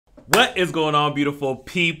What is going on, beautiful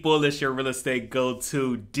people? It's your real estate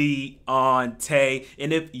go-to, Deontay.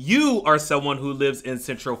 And if you are someone who lives in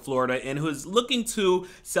Central Florida and who is looking to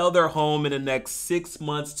sell their home in the next 6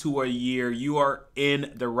 months to a year, you are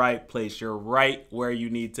in the right place. You're right where you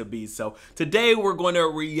need to be. So today we're going to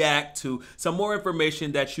react to some more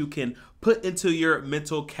information that you can put into your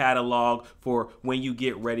mental catalog for when you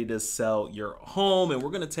get ready to sell your home. And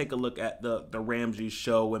we're going to take a look at the Ramsey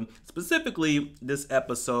show, and specifically this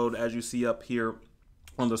episode, as you see up here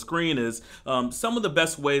on the screen, is some of the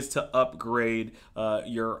best ways to upgrade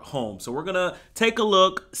your home. So we're going to take a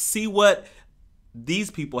look, see what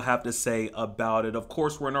these people have to say about it. Of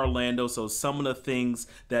course, we're in Orlando, so some of the things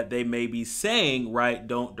that they may be saying, right,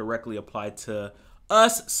 don't directly apply to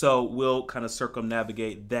us. So we'll kind of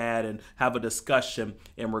circumnavigate that and have a discussion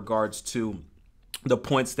in regards to the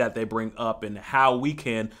points that they bring up and how we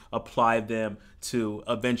can apply them to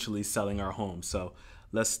eventually selling our home. So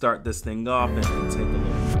let's start this thing off and take a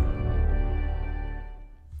look.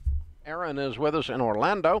 Aaron is with us in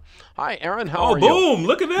Orlando. Hi, Aaron. How Oh, are you? boom.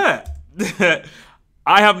 Look at that.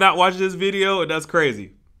 I have not watched this video, and that's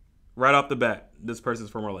crazy. Right off the bat, this person's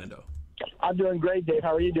from Orlando. I'm doing great, Dave.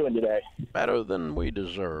 How are you doing today? Better than we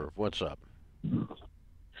deserve. What's up?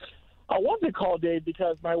 I wanted to call Dave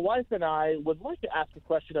because my wife and I would like to ask a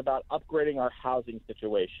question about upgrading our housing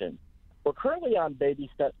situation. We're currently on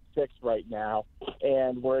baby step 6 right now,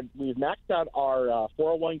 and we've maxed out our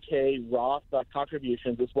 401k Roth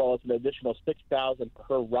contributions, as well as an additional $6,000 for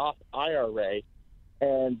her Roth IRA.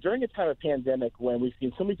 And during a time of pandemic, when we've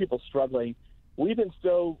seen so many people struggling, we've been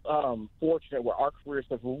so fortunate where our careers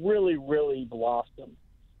have really, really blossomed.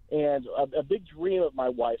 And a big dream of my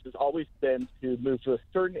wife's has always been to move to a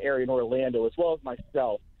certain area in Orlando, as well as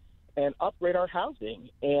myself, and upgrade our housing.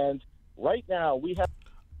 And right now we have...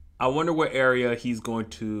 I wonder what area he's going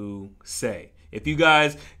to say. If you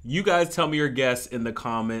guys tell me your guess in the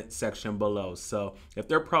comment section below. So if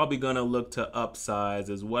they're probably going to look to upsize,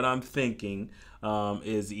 is what I'm thinking,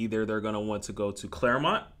 is either they're going to want to go to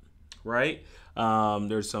Claremont, right?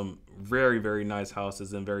 There's some very, very nice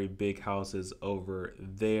houses and very big houses over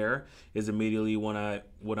there is immediately what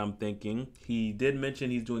I'm thinking. He did mention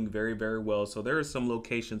he's doing very, very well. So there are some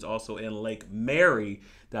locations also in Lake Mary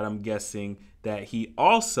that I'm guessing that he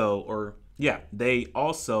also, they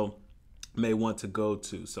also may want to go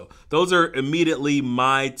to. So those are immediately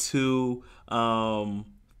my two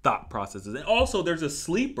thought processes. And also there's a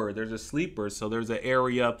sleeper. So there's an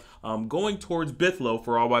area going towards Bithlo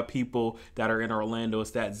for all my people that are in Orlando.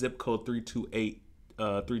 It's that zip code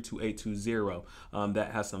 32820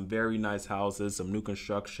 that has some very nice houses. Some new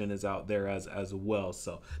construction is out there as well.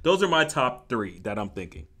 So those are my top 3 that I'm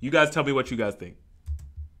thinking. You guys tell me what you guys think.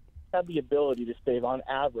 Have the ability to save on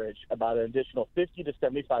average about an additional $50,000 to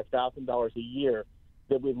 $75,000 a year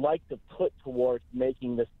that we'd like to put towards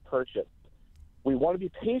making this purchase. We want to be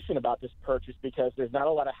patient about this purchase because there's not a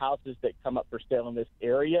lot of houses that come up for sale in this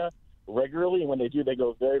area regularly, and when they do, they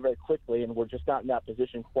go very, very quickly, and we're just not in that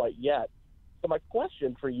position quite yet. So my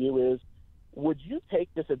question for you is, would you take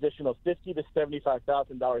this additional $50,000 to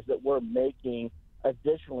 $75,000 that we're making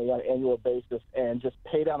additionally on an annual basis and just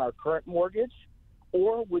pay down our current mortgage?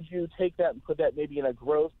 Or would you take that and put that maybe in a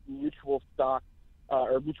growth mutual stock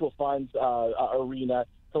or mutual funds arena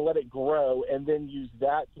to let it grow and then use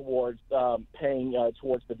that towards paying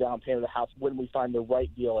towards the down payment of the house when we find the right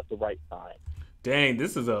deal at the right time? Dang,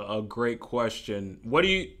 this is a great question. What do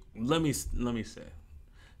you, let me say,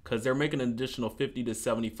 because they're making an additional $50,000 to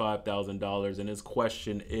 $75,000, and his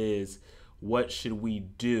question is, what should we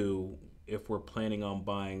do if we're planning on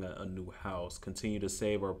buying a new house? Continue to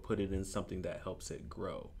save or put it in something that helps it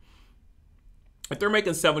grow? If they're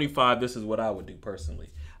making 75, this is what I would do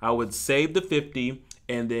personally. I would save the 50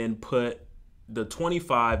 and then put the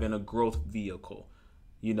 25 in a growth vehicle,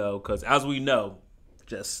 because as we know,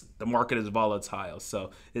 just the market is volatile.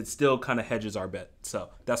 So it still kind of hedges our bet. So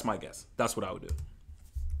that's my guess. That's what I would do.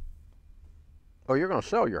 Oh, you're going to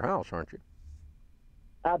sell your house, aren't you?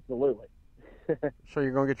 Absolutely. So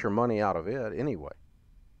you're going to get your money out of it anyway.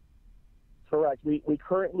 Correct. We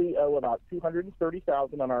currently owe about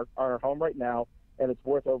 $230,000 on our home right now, and it's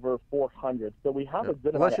worth over $400,000. So we have a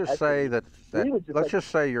good amount Let's of just say equity. let's just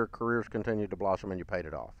say your career's continued to blossom and you paid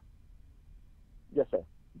it off. Yes, sir.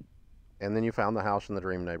 And then you found the house in the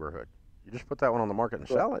dream neighborhood. You just put that one on the market and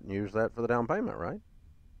sell it and use that for the down payment, right?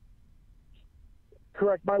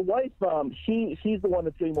 Correct. My wife, she's the one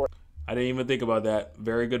that's getting more I didn't even think about that.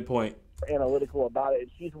 Very good point. analytical about it,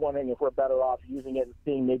 and she's wondering if we're better off using it and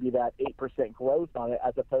seeing maybe that 8% growth on it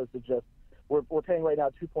as opposed to just we're paying right now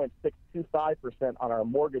 2.625% on our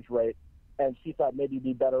mortgage rate, and she thought maybe it'd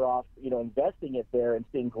be better off, investing it there and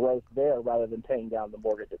seeing growth there rather than paying down the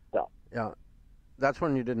mortgage itself. Yeah, that's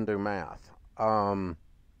when you didn't do math.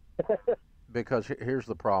 Because here's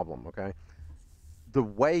the problem, okay? The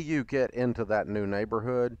way you get into that new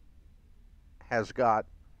neighborhood has got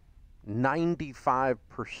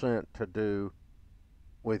 95% to do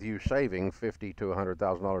with you saving $50,000 to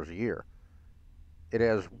 $100,000 a year. It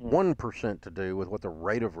has 1% to do with what the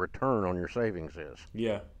rate of return on your savings is.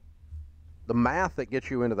 Yeah. The math that gets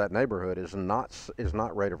you into that neighborhood is not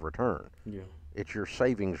rate of return. Yeah. It's your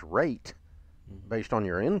savings rate based on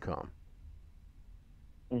your income.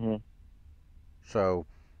 Mm-hmm. So,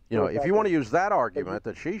 if you want to use that argument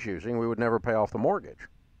that she's using, we would never pay off the mortgage.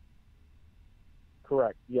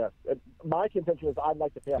 Correct. Yes. My contention is I'd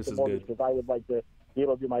like to pay off the mortgage because I would like to be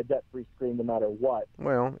able to do my debt-free stream no matter what.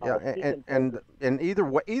 Well, yeah, and either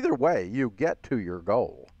way, you get to your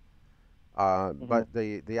goal. But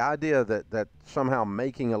the idea that somehow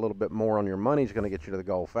making a little bit more on your money is going to get you to the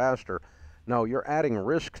goal faster, no, you're adding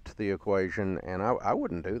risk to the equation, and I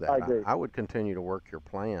wouldn't do that. I agree. I would continue to work your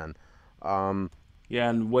plan. Yeah,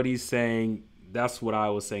 and what he's saying, that's what I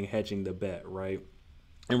was saying, hedging the bet, right?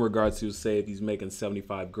 In regards to, say, if he's making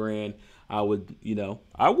 75 grand, I'm a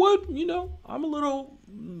little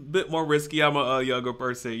bit more risky. I'm a younger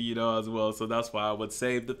person, as well. So that's why I would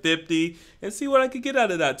save the 50 and see what I could get out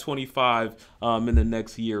of that 25 in the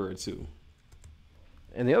next year or two.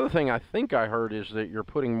 And the other thing I think I heard is that you're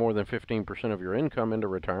putting more than 15% of your income into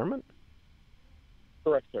retirement?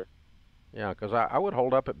 Correct, sir. Yeah, because I would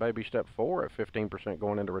hold up at baby step 4 at 15%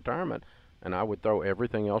 going into retirement, and I would throw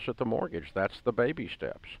everything else at the mortgage. That's the baby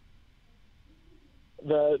steps.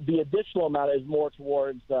 The additional amount is more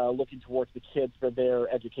towards looking towards the kids for their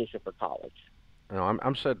education for college. No,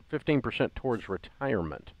 I'm said 15% towards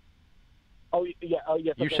retirement. Oh, yeah. Oh,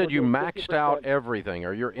 yes. You said you maxed out everything.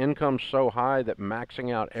 Are your income so high that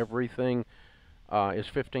maxing out everything is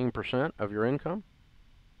 15% of your income?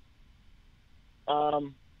 I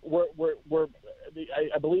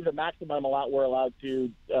believe the maximum amount we're allowed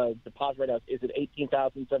to deposit right now is it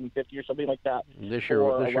 $18,750 or something like that. This year's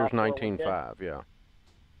 $19,500, yeah.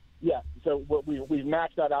 Yeah, so we've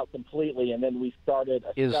maxed that out completely, and then we started.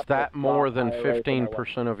 Is that more than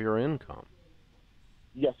 15% of your income?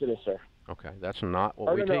 Yes, it is, sir. Okay, that's not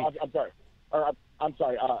what we teach. No, I'm sorry. I'm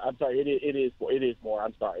sorry. I'm sorry. It is more.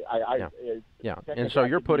 I'm sorry. Yeah. And so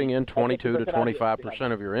you're putting in 22 to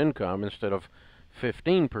 25% of your income instead of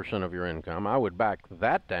 15% of your income. I would back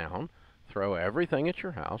that down, throw everything at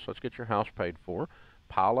your house. Let's get your house paid for.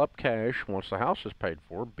 Pile up cash once the house is paid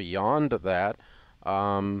for. Beyond that,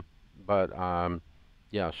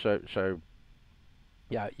 yeah. So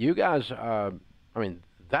yeah, you guys.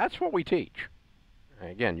 That's what we teach.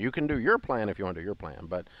 Again, you can do your plan if you want to do your plan,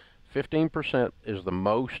 but 15% is the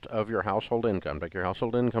most of your household income. Take your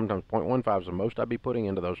household income times 0.15 is the most I'd be putting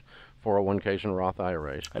into those 401ks and Roth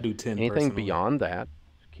IRAs. I do 10. Anything personally. Beyond that,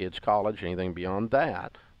 kids' college, anything beyond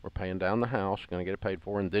that, we're paying down the house, going to get it paid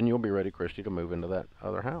for, and then you'll be ready, Christy, to move into that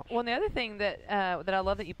other house. Well, and the other thing that I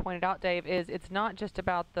love that you pointed out, Dave, is it's not just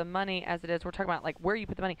about the money as it is. We're talking about like where you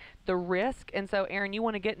put the money, the risk. And so, Aaron, you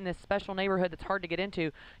want to get in this special neighborhood that's hard to get into.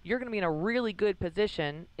 You're going to be in a really good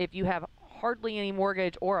position if you have hardly any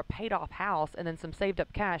mortgage or a paid off house and then some saved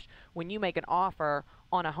up cash when you make an offer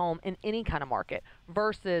on a home in any kind of market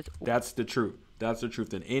versus. That's the truth. That's the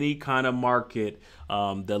truth. In any kind of market,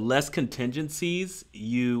 the less contingencies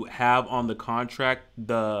you have on the contract,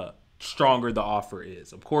 the stronger the offer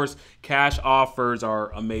is. Of course, cash offers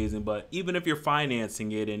are amazing, but even if you're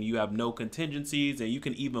financing it and you have no contingencies and you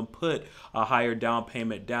can even put a higher down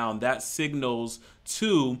payment down, that signals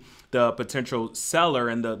to the potential seller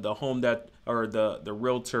and the home that, or the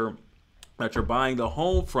realtor that you're buying the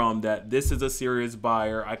home from, that this is a serious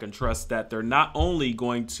buyer. I can trust that they're not only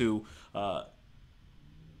going to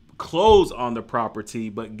close on the property,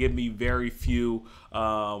 but give me very few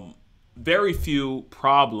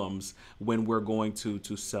problems when we're going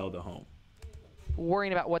to sell the home.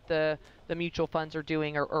 Worrying about what the mutual funds are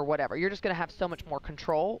doing or whatever. You're just going to have so much more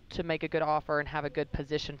control to make a good offer and have a good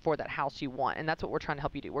position for that house you want. And that's what we're trying to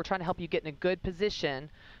help you do. We're trying to help you get in a good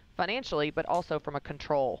position financially, but also from a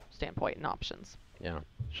control standpoint and options. Yeah.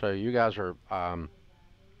 So you guys are,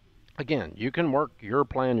 again, you can work your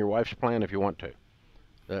plan, your wife's plan if you want to.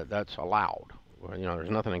 That's allowed. There's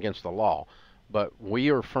nothing against the law. But we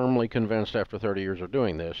are firmly convinced after 30 years of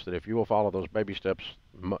doing this that if you will follow those baby steps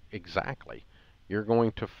exactly, you're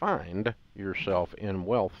going to find yourself in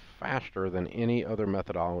wealth faster than any other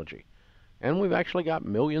methodology. And we've actually got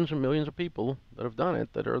millions and millions of people that have done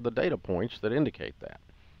it that are the data points that indicate that.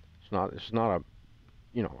 It's not a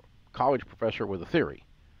college professor with a theory.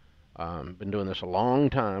 Been doing this a long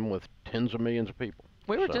time with tens of millions of people.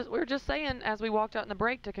 We were just saying as we walked out in the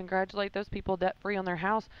break to congratulate those people debt free on their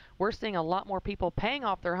house. We're seeing a lot more people paying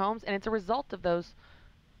off their homes, and it's a result of those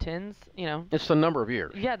tens, It's the number of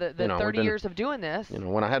years. Yeah, the 30 years of doing this.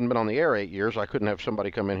 When I hadn't been on the air 8 years, I couldn't have somebody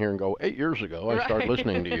come in here and go, 8 years ago, I started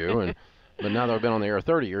listening to you. But now that I've been on the air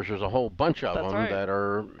 30 years, there's a whole bunch of them that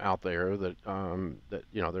are out there that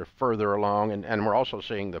they're further along. And we're also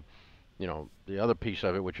seeing the other piece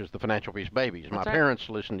of it, which is the financial piece babies. My parents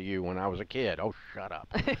listened to you when I was a kid. Oh, shut up.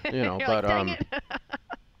 But dang it.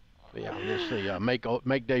 yeah, it's the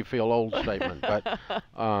make Dave feel old statement.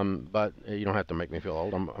 But you don't have to make me feel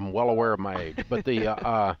old. I'm well aware of my age. But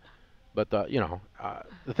the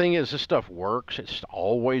thing is, this stuff works. It's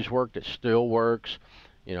always worked. It still works.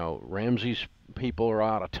 Ramsey's people are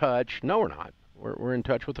out of touch. No, we're not. We're in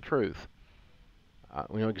touch with the truth.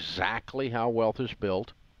 We know exactly how wealth is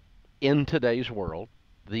built in today's world,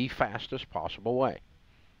 the fastest possible way.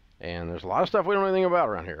 And there's a lot of stuff we don't know anything about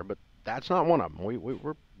around here, but that's not one of them.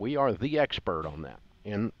 We are the expert on that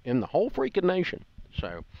in the whole freaking nation.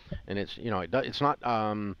 So, and it's it's not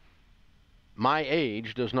my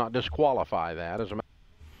age does not disqualify that as a.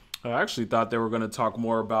 I actually thought they were going to talk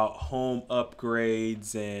more about home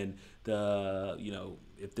upgrades and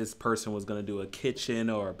if this person was going to do a kitchen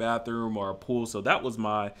or a bathroom or a pool. So that was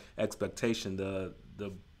my expectation.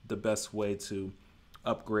 The best way to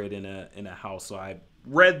upgrade in a house. So I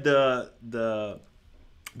read the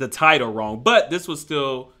title wrong, but this was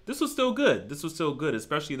still good. This was still good,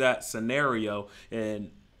 especially that scenario.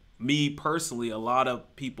 And me personally, a lot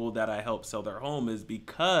of people that I help sell their home is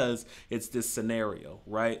because it's this scenario,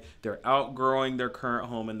 right? They're outgrowing their current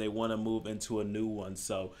home and they want to move into a new one.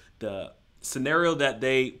 So the scenario that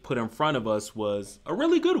they put in front of us was a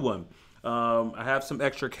really good one. I have some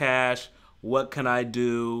extra cash. What can I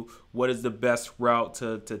do? What is the best route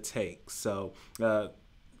to take? So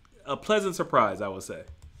a pleasant surprise, I would say.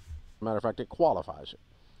 Matter of fact, it qualifies it.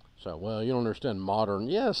 So, well, you don't understand modern.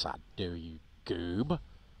 Yes, I do, you goob.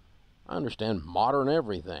 I understand modern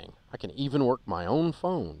everything. I can even work my own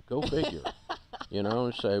phone. Go figure.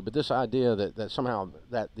 So, but this idea that somehow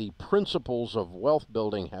that the principles of wealth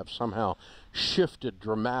building have somehow shifted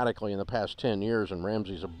dramatically in the past 10 years and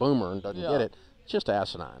Ramsey's a boomer and doesn't get it, it's just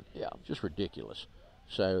asinine. Yeah. Just ridiculous.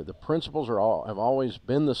 So the principles have always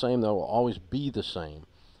been the same. They will always be the same.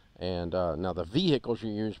 And now the vehicles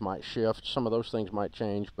you use might shift. Some of those things might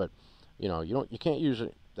change, but you can't use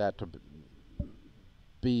that to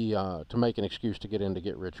make an excuse to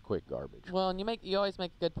get rich quick garbage. Well, and you always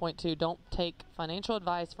make a good point too. Don't take financial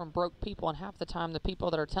advice from broke people, and half the time the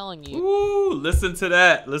people that are telling you. Ooh, listen to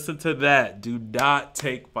that. Listen to that. Do not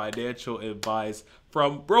take financial advice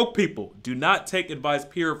from broke people. Do not take advice,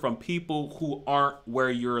 period, from people who aren't where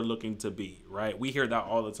you're looking to be, right? We hear that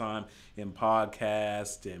all the time in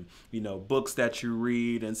podcasts and, books that you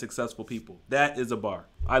read and successful people. That is a bar.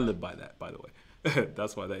 I live by that, by the way.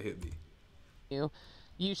 That's why that hit me.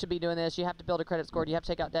 You should be doing this. You have to build a credit score. You have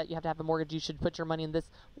to take out debt. You have to have a mortgage. You should put your money in this,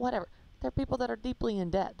 whatever. There are people that are deeply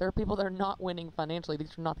in debt. There are people that are not winning financially.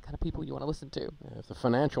 These are not the kind of people you want to listen to. Yeah, if the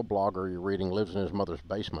financial blogger you're reading lives in his mother's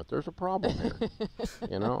basement, there's a problem here.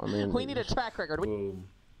 We need a track record.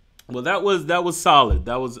 Well, that was solid.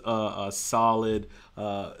 That was a solid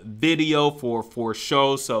video for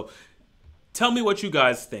show. So tell me what you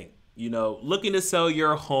guys think. Looking to sell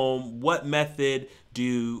your home, what method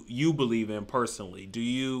do you believe in personally? Do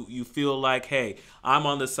you feel like, hey, I'm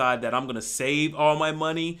on the side that I'm going to save all my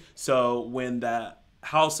money, so when the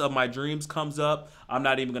house of my dreams comes up, I'm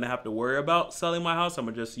not even going to have to worry about selling my house. I'm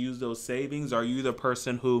going to just use those savings. Are you the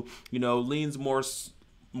person who, leans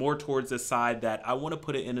more towards the side that I want to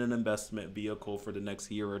put it in an investment vehicle for the next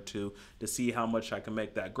year or two to see how much I can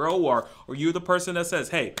make that grow? Or you're the person that says,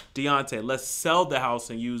 hey, Deontay, let's sell the house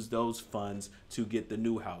and use those funds to get the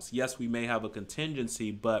new house. Yes, we may have a contingency,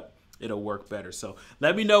 but it'll work better. So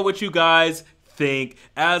let me know what you guys think.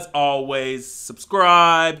 As always,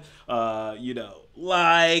 subscribe,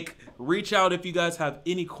 like, reach out if you guys have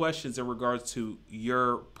any questions in regards to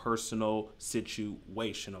your personal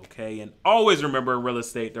situation, okay? And always remember, in real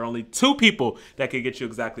estate, there are only two people that can get you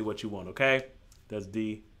exactly what you want, okay? That's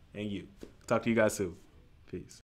D and you. Talk to you guys soon. Peace.